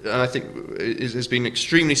I think has been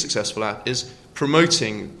extremely successful at is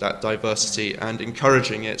promoting that diversity and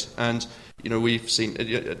encouraging it. And we've seen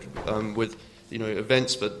with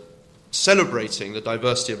events for celebrating the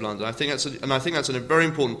diversity of London. I think that's a very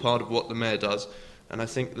important part of what the mayor does. And I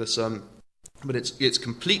think this, but it's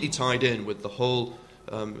completely tied in with the whole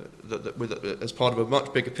as part of a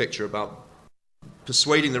much bigger picture about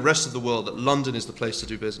persuading the rest of the world that London is the place to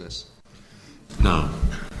do business. Now,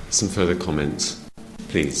 some further comments,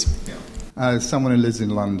 please. As someone who lives in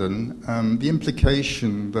London, the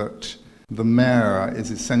implication that the mayor is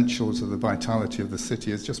essential to the vitality of the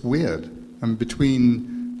city is just weird. And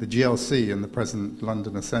between the GLC and the present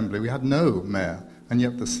London Assembly, we had no mayor, and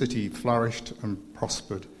yet the city flourished and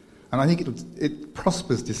prospered. And I think it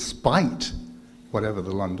prospers despite whatever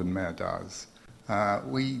the London mayor does.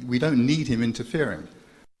 We don't need him interfering.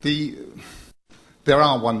 There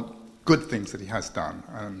are good things that he has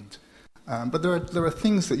done, but there are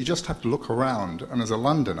things that you just have to look around. And as a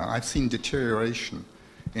Londoner, I've seen deterioration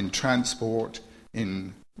in transport,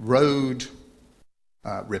 in road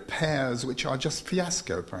repairs, which are just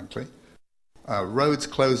fiasco, frankly. Roads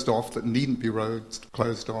closed off that needn't be roads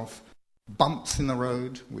closed off. Bumps in the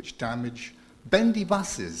road which damage. Bendy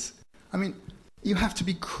buses. I mean, you have to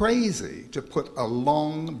be crazy to put a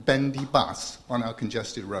long, bendy bus on our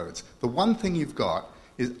congested roads. The one thing you've got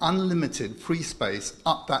is unlimited free space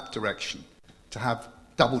up that direction to have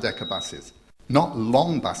double-decker buses, not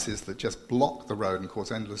long buses that just block the road and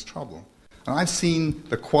cause endless trouble. And I've seen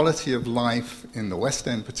the quality of life in the West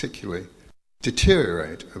End particularly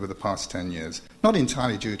deteriorate over the past 10 years, not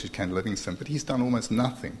entirely due to Ken Livingstone, but he's done almost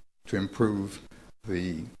nothing to improve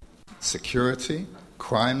the security,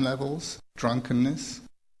 crime levels, drunkenness.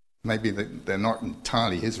 Maybe they're not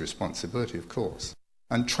entirely his responsibility, of course.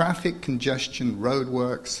 And traffic congestion,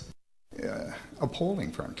 roadworks,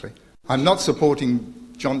 appalling, frankly. I'm not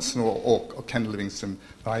supporting Johnson or Ken Livingstone.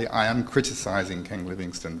 I am criticising Ken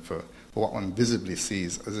Livingstone for what one visibly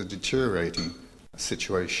sees as a deteriorating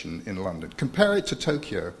situation in London. Compare it to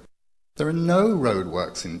Tokyo. There are no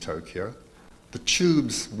roadworks in Tokyo. The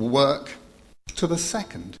tubes work to the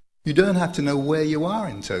second. You don't have to know where you are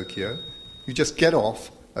in Tokyo. You just get off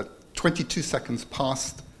at 22 seconds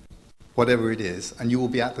past whatever it is, and you will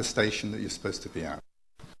be at the station that you're supposed to be at.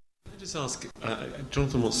 Can I just ask,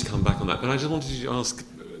 Jonathan wants to come back on that, but I just wanted to ask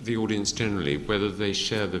the audience generally whether they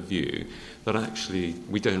share the view that actually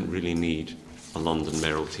we don't really need a London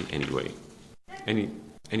mayoralty anyway.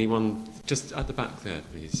 Anyone just at the back there,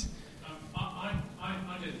 please? I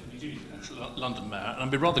don't think we do need a London mayor, and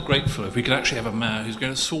I'd be rather grateful if we could actually have a mayor who's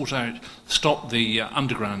going to stop the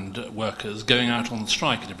underground workers going out on the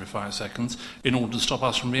strike at every 5 seconds in order to stop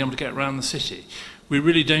us from being able to get around the city. We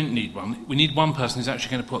really don't need one. We need one person who's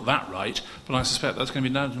actually going to put that right, but I suspect that's going to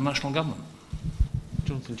be down to the national government.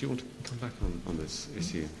 Jonathan, do you want to come back on this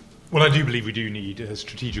issue? Well, I do believe we do need a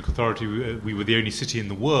strategic authority. We were the only city in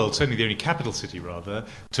the world, certainly the only capital city, rather,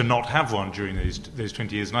 to not have one during those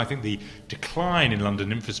 20 years. And I think the decline in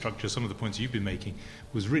London infrastructure, some of the points you've been making,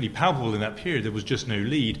 was really palpable in that period. There was just no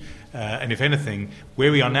lead. And if anything, where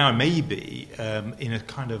we are now may be in a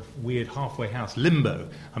kind of weird halfway house limbo.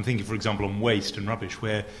 I'm thinking, for example, on waste and rubbish,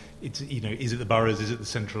 where it's, is it the boroughs, is it the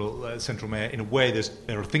central mayor? In a way,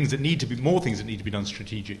 there are more things that need to be done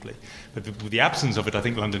strategically. But with the absence of it, I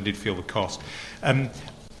think London did feel the cost.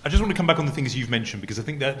 I just want to come back on the things you've mentioned, because I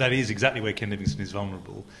think that is exactly where Ken Livingstone is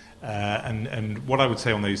vulnerable. And what I would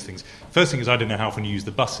say on those things, first thing is I don't know how often you use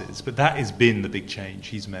the buses, but that has been the big change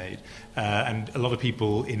he's made. And a lot of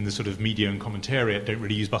people in the sort of media and commentariat don't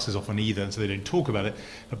really use buses often either, and so they don't talk about it.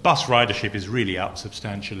 But bus ridership is really up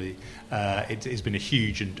substantially. It's been a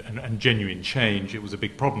huge and genuine change. It was a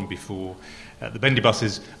big problem before. The bendy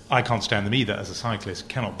buses, I can't stand them either as a cyclist,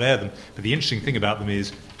 cannot bear them. But the interesting thing about them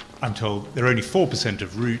is, I'm told they're only 4%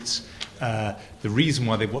 of routes. The reason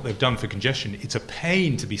why what they've done for congestion, it's a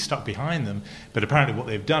pain to be stuck behind them, but apparently what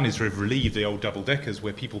they've done is they've relieved the old double-deckers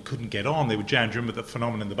where people couldn't get on. They would jam. Do you remember the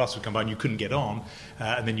phenomenon? The bus would come by and you couldn't get on,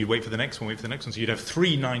 and then you'd wait for the next one, So you'd have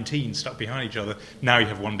 3 19s stuck behind each other. Now you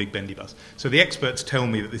have one big bendy bus. So the experts tell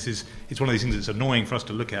me that it's one of these things that's annoying for us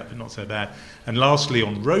to look at, but not so bad. And lastly,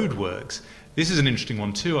 on roadworks, this is an interesting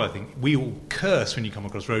one too, I think. We all curse when you come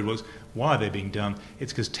across roadworks. Why are they being done?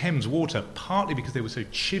 It's because Thames Water, partly because they were so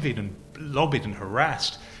chivied and lobbied and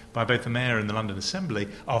harassed by both the Mayor and the London Assembly,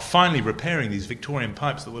 are finally repairing these Victorian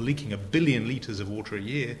pipes that were leaking 1 billion litres of water a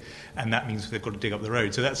year, and that means they've got to dig up the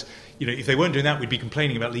road. So that's, if they weren't doing that, we'd be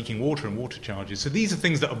complaining about leaking water and water charges. So these are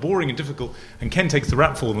things that are boring and difficult, and Ken takes the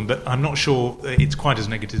rap for them, but I'm not sure it's quite as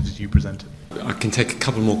negative as you present it. I can take a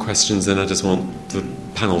couple more questions, and I just want the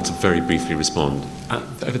panel to very briefly respond.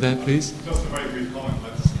 Over there, please. Just a very brief comment.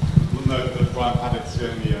 We'll note that Brian Paddock's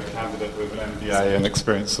the only candidate with an MBA and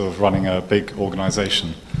experience of running a big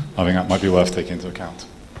organisation. I think that might be worth taking into account.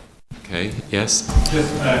 Okay, yes?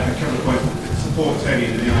 Just a couple of points. Support Tony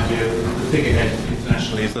in the idea that the figurehead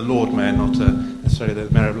internationally is the Lord Mayor, not necessarily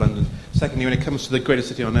the Mayor of London. Secondly, when it comes to the greatest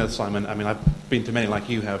city on earth, Simon, I mean, I've been to many like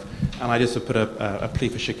you have, and I just have put a plea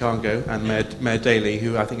for Chicago and Mayor Daley,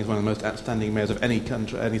 who I think is one of the most outstanding mayors of any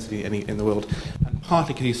country, any city in the world. And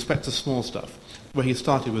partly because he respects the small stuff. Where he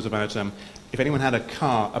started was about if anyone had a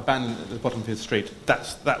car abandoned at the bottom of his street,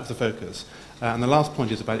 that was the focus. And the last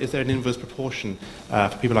point is about, is there an inverse proportion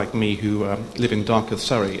for people like me who live in darker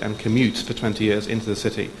Surrey and commute for 20 years into the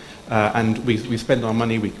city? And we spend our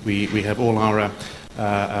money, we have all our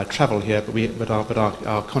travel here, but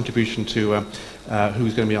our contribution to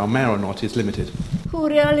who's going to be our mayor or not is limited. Who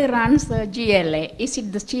really runs the GLA? Is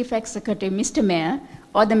it the Chief Executive, Mr. Mayor,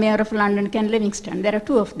 or the Mayor of London, Ken Livingstone? There are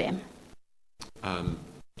 2 of them.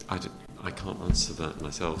 I can't answer that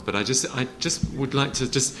myself, but I just would like to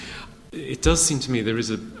just... It does seem to me there is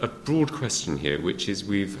a broad question here, which is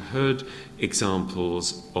we've heard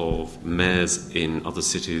examples of mayors in other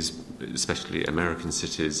cities, especially American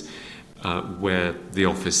cities, where the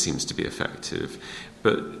office seems to be effective.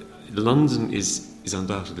 But London is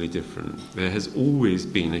undoubtedly different. There has always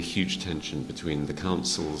been a huge tension between the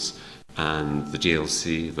councils and the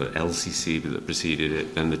GLC, the LCC that preceded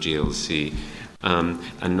it, then the GLC,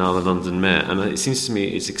 and now the London Mayor. And it seems to me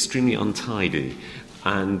it's extremely untidy.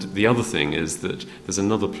 And the other thing is that there's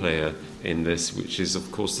another player in this, which is,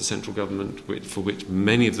 of course, the central government, for which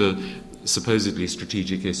many of the supposedly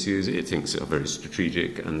strategic issues it thinks are very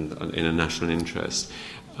strategic and in a national interest.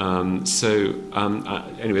 Anyway,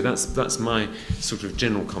 that's my sort of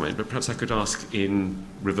general comment. But perhaps I could ask in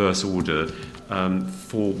reverse order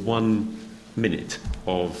for 1 minute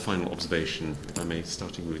of final observation, if I may,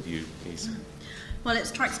 starting with you, please. Well, it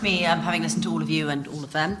strikes me, having listened to all of you and all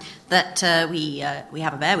of them, that we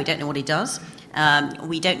have a mayor. We don't know what he does.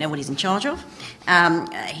 We don't know what he's in charge of.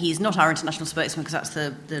 He's not our international spokesman because that's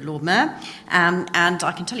the Lord Mayor. And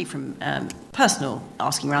I can tell you from personal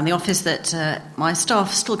asking around the office that my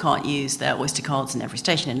staff still can't use their Oyster cards in every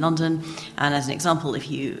station in London. And as an example,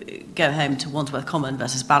 if you go home to Wandsworth Common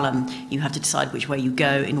versus Balham, you have to decide which way you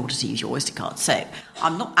go in order to use your Oyster card. So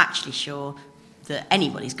I'm not actually sure that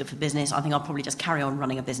anybody's good for business. I think I'll probably just carry on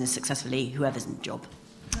running a business successfully, whoever's in the job.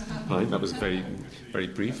 Right, that was very, very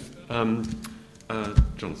brief.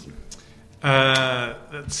 Jonathan.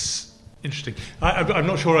 That's interesting. I'm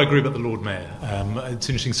not sure I agree about the Lord Mayor. It's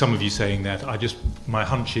interesting some of you saying that. My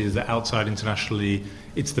hunch is that outside internationally,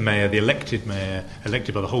 it's the mayor, the elected mayor,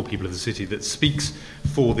 elected by the whole people of the city, that speaks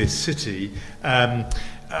for this city.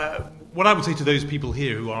 What I would say to those people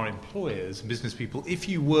here who are employers and business people, if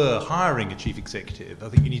you were hiring a chief executive, I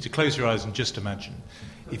think you need to close your eyes and just imagine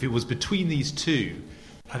if it was between these two.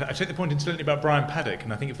 I take the point incidentally about Brian Paddock,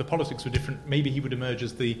 and I think if the politics were different, maybe he would emerge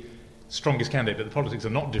as the strongest candidate, but the politics are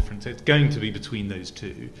not different, so it's going to be between those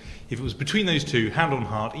two. If it was between those two, hand on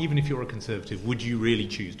heart, even if you're a Conservative, would you really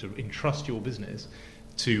choose to entrust your business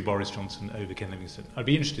to Boris Johnson over Ken Livingstone? I'd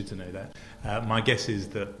be interested to know that. My guess is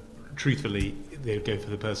that, truthfully, they would go for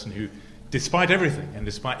the person who, despite everything, and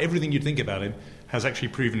despite everything you'd think about him, has actually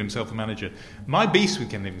proven himself a manager. My beef with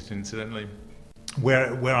Ken Livingstone, incidentally,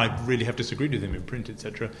 where I really have disagreed with him in print,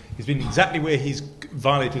 etc., has been exactly where he's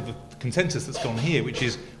violated the consensus that's gone here, which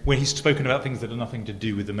is where he's spoken about things that are nothing to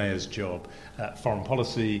do with the mayor's job, foreign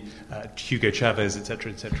policy, Hugo Chavez,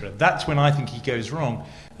 etc., etc. That's when I think he goes wrong.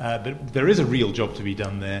 But there is a real job to be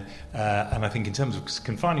done there, and I think in terms of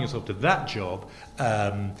confining yourself to that job,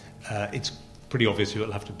 it's pretty obvious who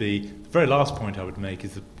it'll have to be. The very last point I would make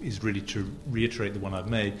is really to reiterate the one I've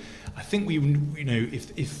made. I think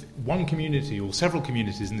if one community or several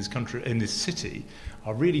communities in this country, in this city,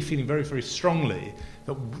 are really feeling very, very strongly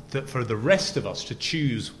that for the rest of us to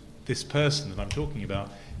choose this person that I'm talking about,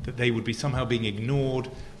 that they would be somehow being ignored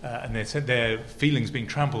and their feelings being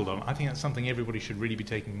trampled on, I think that's something everybody should really be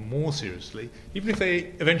taking more seriously, even if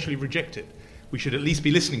they eventually reject it. We should at least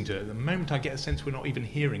be listening to it. At the moment I get a sense we're not even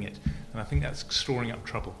hearing it, and I think that's storing up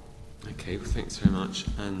trouble. Okay, well, thanks very much.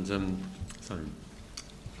 And Simon.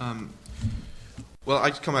 Well,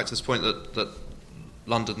 I'd come back to this point that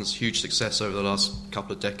London's huge success over the last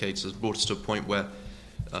couple of decades has brought us to a point where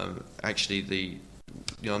actually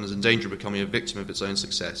London's in danger of becoming a victim of its own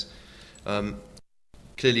success.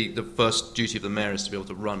 Clearly, the first duty of the mayor is to be able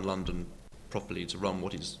to run London properly, to run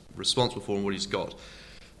what he's responsible for and what he's got.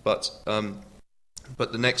 But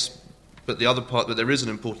the other part, that there is an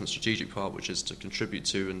important strategic part, which is to contribute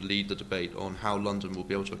to and lead the debate on how London will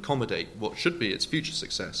be able to accommodate what should be its future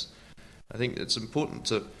success. I think it's important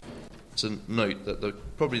to note that the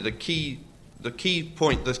key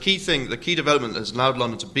development that has allowed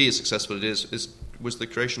London to be as successful as it was the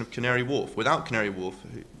creation of Canary Wharf. Without Canary Wharf,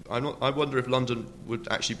 I wonder if London would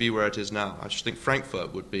actually be where it is now. I just think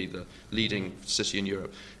Frankfurt would be the leading city in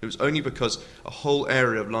Europe. It was only because a whole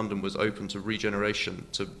area of London was open to regeneration,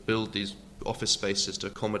 to build these office spaces to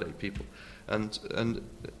accommodate people. And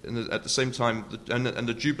at the same time,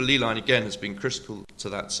 the Jubilee line again has been critical to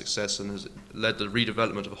that success and has led the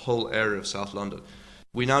redevelopment of a whole area of South London.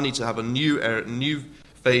 We now need to have a new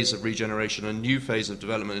phase of regeneration, a new phase of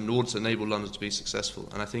development in order to enable London to be successful.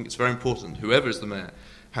 And I think it's very important, whoever is the mayor,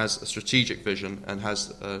 has a strategic vision and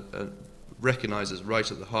recognises right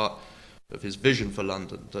at the heart of his vision for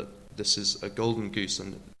London that this is a golden goose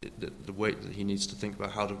and the way that he needs to think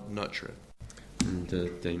about how to nurture it.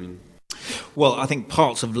 And Damien? Well, I think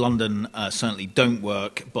parts of London certainly don't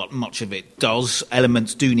work, but much of it does.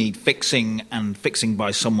 Elements do need fixing, and fixing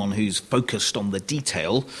by someone who's focused on the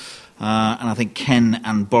detail. And I think Ken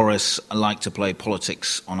and Boris like to play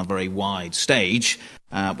politics on a very wide stage,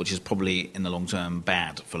 which is probably in the long term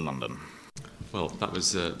bad for London. Well, that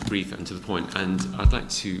was brief and to the point, and I'd like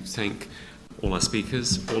to thank all our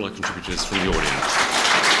speakers, all our contributors from the audience.